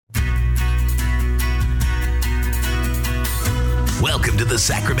Welcome to the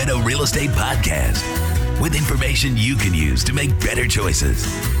Sacramento Real Estate Podcast, with information you can use to make better choices.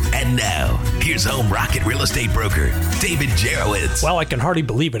 And now, here's Home Rocket Real Estate Broker, David Jarowitz. Well, I can hardly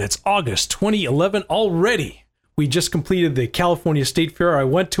believe it. It's August 2011 already. We just completed the California State Fair. I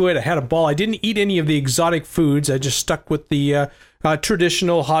went to it. I had a ball. I didn't eat any of the exotic foods. I just stuck with the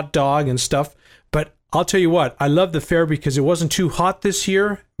traditional hot dog and stuff. But I'll tell you what, I love the fair because it wasn't too hot this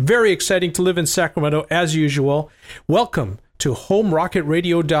year. Very exciting to live in Sacramento as usual. Welcome to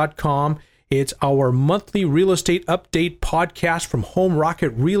HomeRocketRadio.com. It's our monthly real estate update podcast from Home Rocket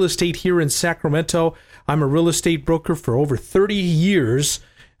Real Estate here in Sacramento. I'm a real estate broker for over 30 years.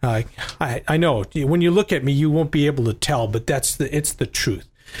 I know when you look at me, you won't be able to tell, but it's the truth.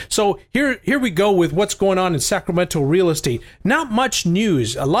 So here we go with what's going on in Sacramento real estate. Not much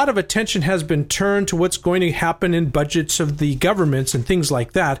news. A lot of attention has been turned to what's going to happen in budgets of the governments and things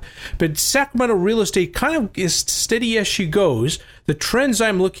like that. But Sacramento real estate kind of is steady as she goes. The trends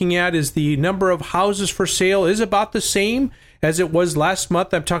I'm looking at is the number of houses for sale is about the same as it was last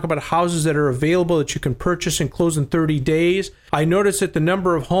month. I'm talking about houses that are available that you can purchase and close in 30 days. I noticed that the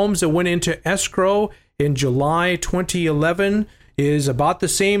number of homes that went into escrow in July 2011 is about the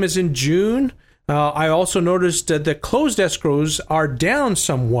same as in June. I also noticed that the closed escrows are down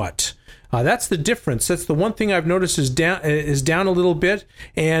somewhat. That's the difference. That's the one thing I've noticed is down a little bit.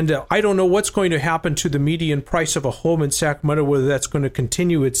 And I don't know what's going to happen to the median price of a home in Sacramento, whether that's going to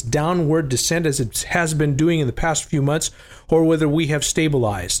continue its downward descent as it has been doing in the past few months, or whether we have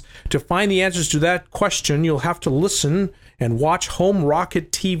stabilized. To find the answers to that question, you'll have to listen and watch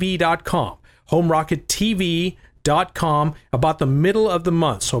HomeRocketTV.com. HomeRocketTV.com about the middle of the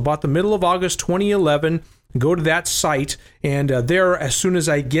month. So about the middle of August 2011, go to that site, and there, as soon as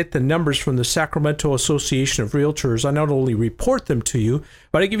I get the numbers from the Sacramento Association of Realtors, I not only report them to you,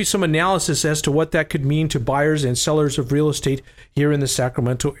 but I give you some analysis as to what that could mean to buyers and sellers of real estate here in the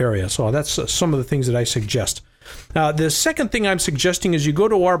Sacramento area. So that's some of the things that I suggest. The second thing I'm suggesting is you go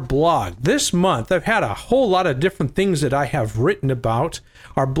to our blog. This month, I've had a whole lot of different things that I have written about.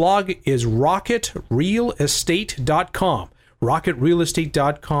 Our blog is rocketrealestate.com.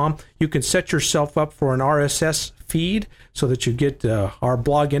 rocketrealestate.com. You can set yourself up for an RSS feed so that you get our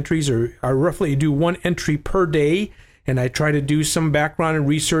blog entries, or I roughly do one entry per day, and I try to do some background and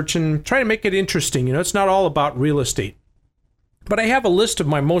research and try to make it interesting. You know, it's not all about real estate. But I have a list of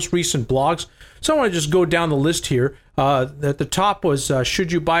my most recent blogs, so I want to just go down the list here. At the top was,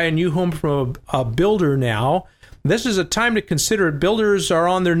 should you buy a new home from a builder now? This is a time to consider it. Builders are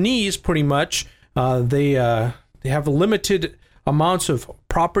on their knees pretty much. They have limited amounts of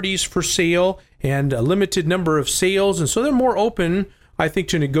properties for sale and a limited number of sales, and so they're more open, I think,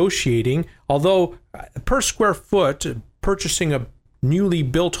 to negotiating. Although per square foot, purchasing a newly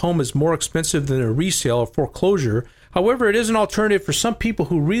built home is more expensive than a resale or foreclosure. However, it is an alternative for some people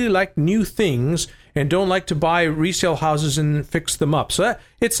who really like new things and don't like to buy resale houses and fix them up. So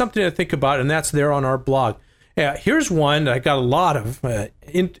it's something to think about, and that's there on our blog. Here's one that I got a lot of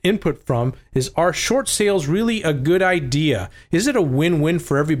input from, is, are short sales really a good idea? Is it a win-win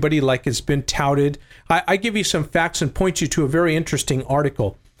for everybody like it's been touted? I give you some facts and point you to a very interesting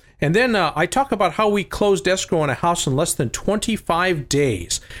article. And then I talk about how we closed escrow on a house in less than 25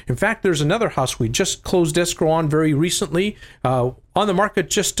 days. In fact, there's another house we just closed escrow on very recently, on the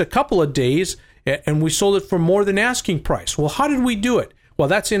market just a couple of days, and we sold it for more than asking price. Well, how did we do it? Well,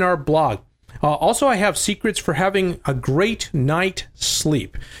 that's in our blog. Also, I have secrets for having a great night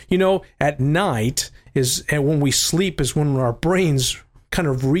sleep. You know, at night and when we sleep is when our brains kind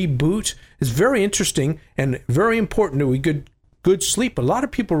of reboot. It's very interesting and very important that we get good sleep. A lot of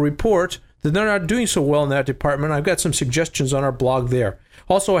people report that they're not doing so well in that department. I've got some suggestions on our blog there.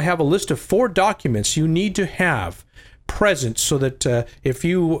 Also, I have a list of 4 documents you need to have present so that if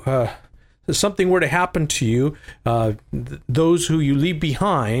something were to happen to you, those who you leave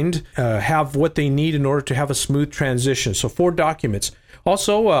behind have what they need in order to have a smooth transition. So 4 documents.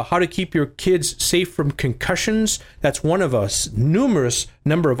 Also, how to keep your kids safe from concussions. That's one of us numerous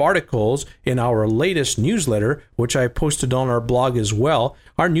number of articles in our latest newsletter, which I posted on our blog as well.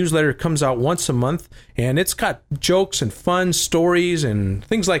 Our newsletter comes out once a month, and it's got jokes and fun stories and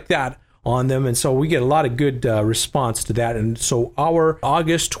things like that on them, and so we get a lot of good response to that. And so our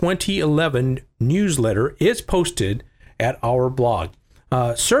August 2011 newsletter is posted at our blog.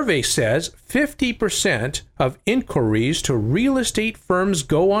 Survey says 50% of inquiries to real estate firms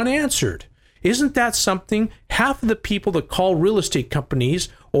go unanswered. Isn't that something? Half of the people that call real estate companies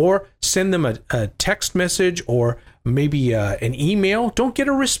or send them a text message or maybe an email don't get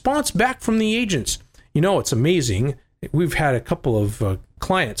a response back from the agents. You know, it's amazing. We've had a couple of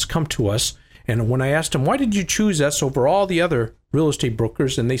clients come to us, and when I asked them, why did you choose us over all the other real estate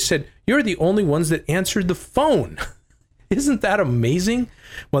brokers, and they said, you're the only ones that answered the phone. Isn't that amazing?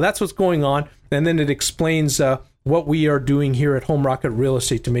 Well, that's what's going on. And then it explains what we are doing here at Home Rocket Real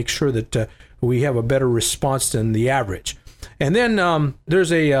Estate to make sure that we have a better response than the average. And then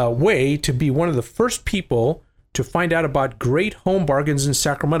there's a way to be one of the first people to find out about great home bargains in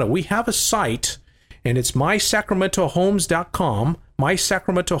Sacramento. We have a site, and it's mysacramentohomes.com,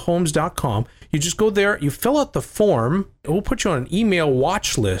 mysacramentohomes.com. You just go there, you fill out the form, and we'll put you on an email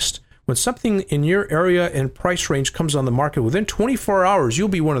watch list. When something in your area and price range comes on the market, within 24 hours, you'll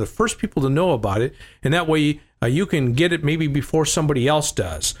be one of the first people to know about it. And that way, you can get it maybe before somebody else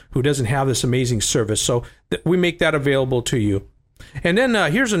does who doesn't have this amazing service. So we make that available to you. And then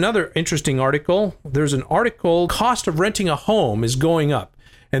here's another interesting article. There's an article, cost of renting a home is going up.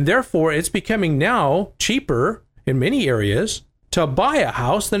 And therefore, it's becoming now cheaper in many areas to buy a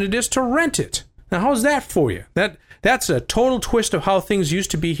house than it is to rent it. Now, how's that for you? That's a total twist of how things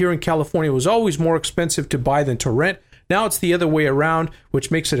used to be here in California. It was always more expensive to buy than to rent. Now it's the other way around, which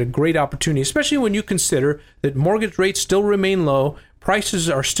makes it a great opportunity, especially when you consider that mortgage rates still remain low, prices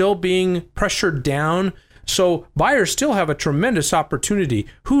are still being pressured down, so buyers still have a tremendous opportunity.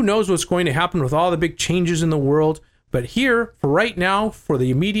 Who knows what's going to happen with all the big changes in the world? But here, for right now, for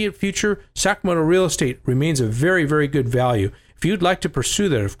the immediate future, Sacramento real estate remains a very, very good value. If you'd like to pursue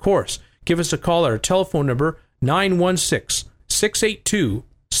that, of course, give us a call at our telephone number,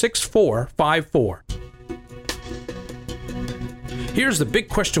 916-682-6454. Here's the big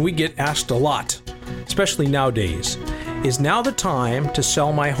question we get asked a lot, especially nowadays. Is now the time to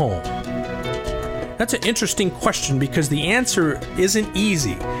sell my home? That's an interesting question because the answer isn't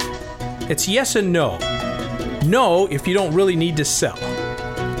easy. It's yes and no. No, if you don't really need to sell.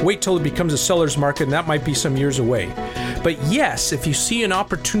 Wait till it becomes a seller's market, and that might be some years away. But yes, if you see an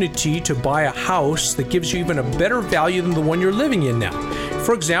opportunity to buy a house that gives you even a better value than the one you're living in now.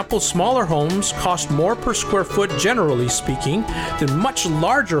 For example, smaller homes cost more per square foot, generally speaking, than much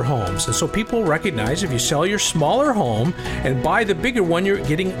larger homes. And so people recognize if you sell your smaller home and buy the bigger one, you're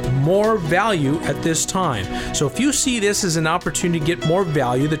getting more value at this time. So if you see this as an opportunity to get more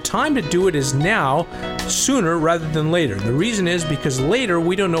value, the time to do it is now, sooner rather than later. The reason is because later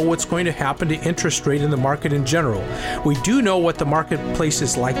we don't know what's going to happen to interest rate in the market in general. We do know what the marketplace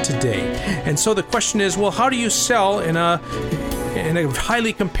is like today. And so the question is, well, how do you sell in a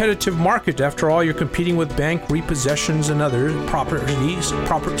highly competitive market? After all, you're competing with bank repossessions and other proper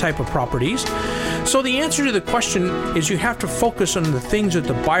type of properties. So the answer to the question is you have to focus on the things that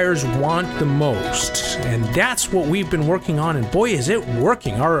the buyers want the most. And that's what we've been working on. And boy, is it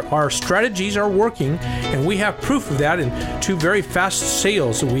working. Our strategies are working. And we have proof of that in 2 very fast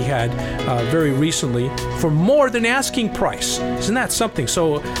sales that we had very recently for more than asking price. Isn't that something?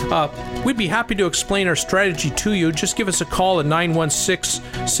 So we'd be happy to explain our strategy to you. Just give us a call at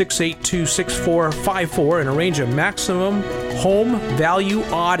 916-682-6454 and arrange a maximum home value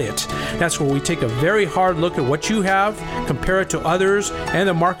audit. That's where we take a very hard look at what you have, compare it to others and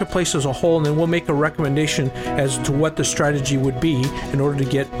the marketplace as a whole, and then we'll make a recommendation as to what the strategy would be in order to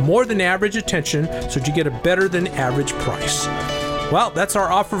get more than average attention so that you get a better than average price. Well, that's our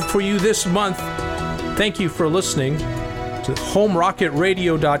offer for you this month. Thank you for listening to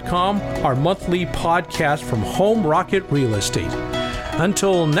HomeRocketRadio.com, our monthly podcast from Home Rocket Real Estate.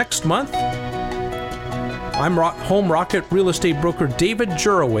 Until next month, I'm Home Rocket Real Estate broker David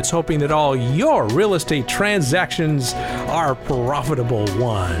Jurowitz, hoping that all your real estate transactions are profitable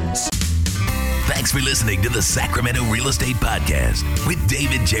ones. Thanks for listening to the Sacramento Real Estate Podcast with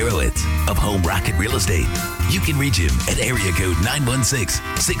David Jurowitz of Home Rocket Real Estate. You can reach him at area code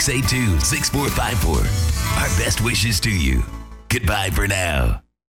 916-682-6454. Our best wishes to you. Goodbye for now.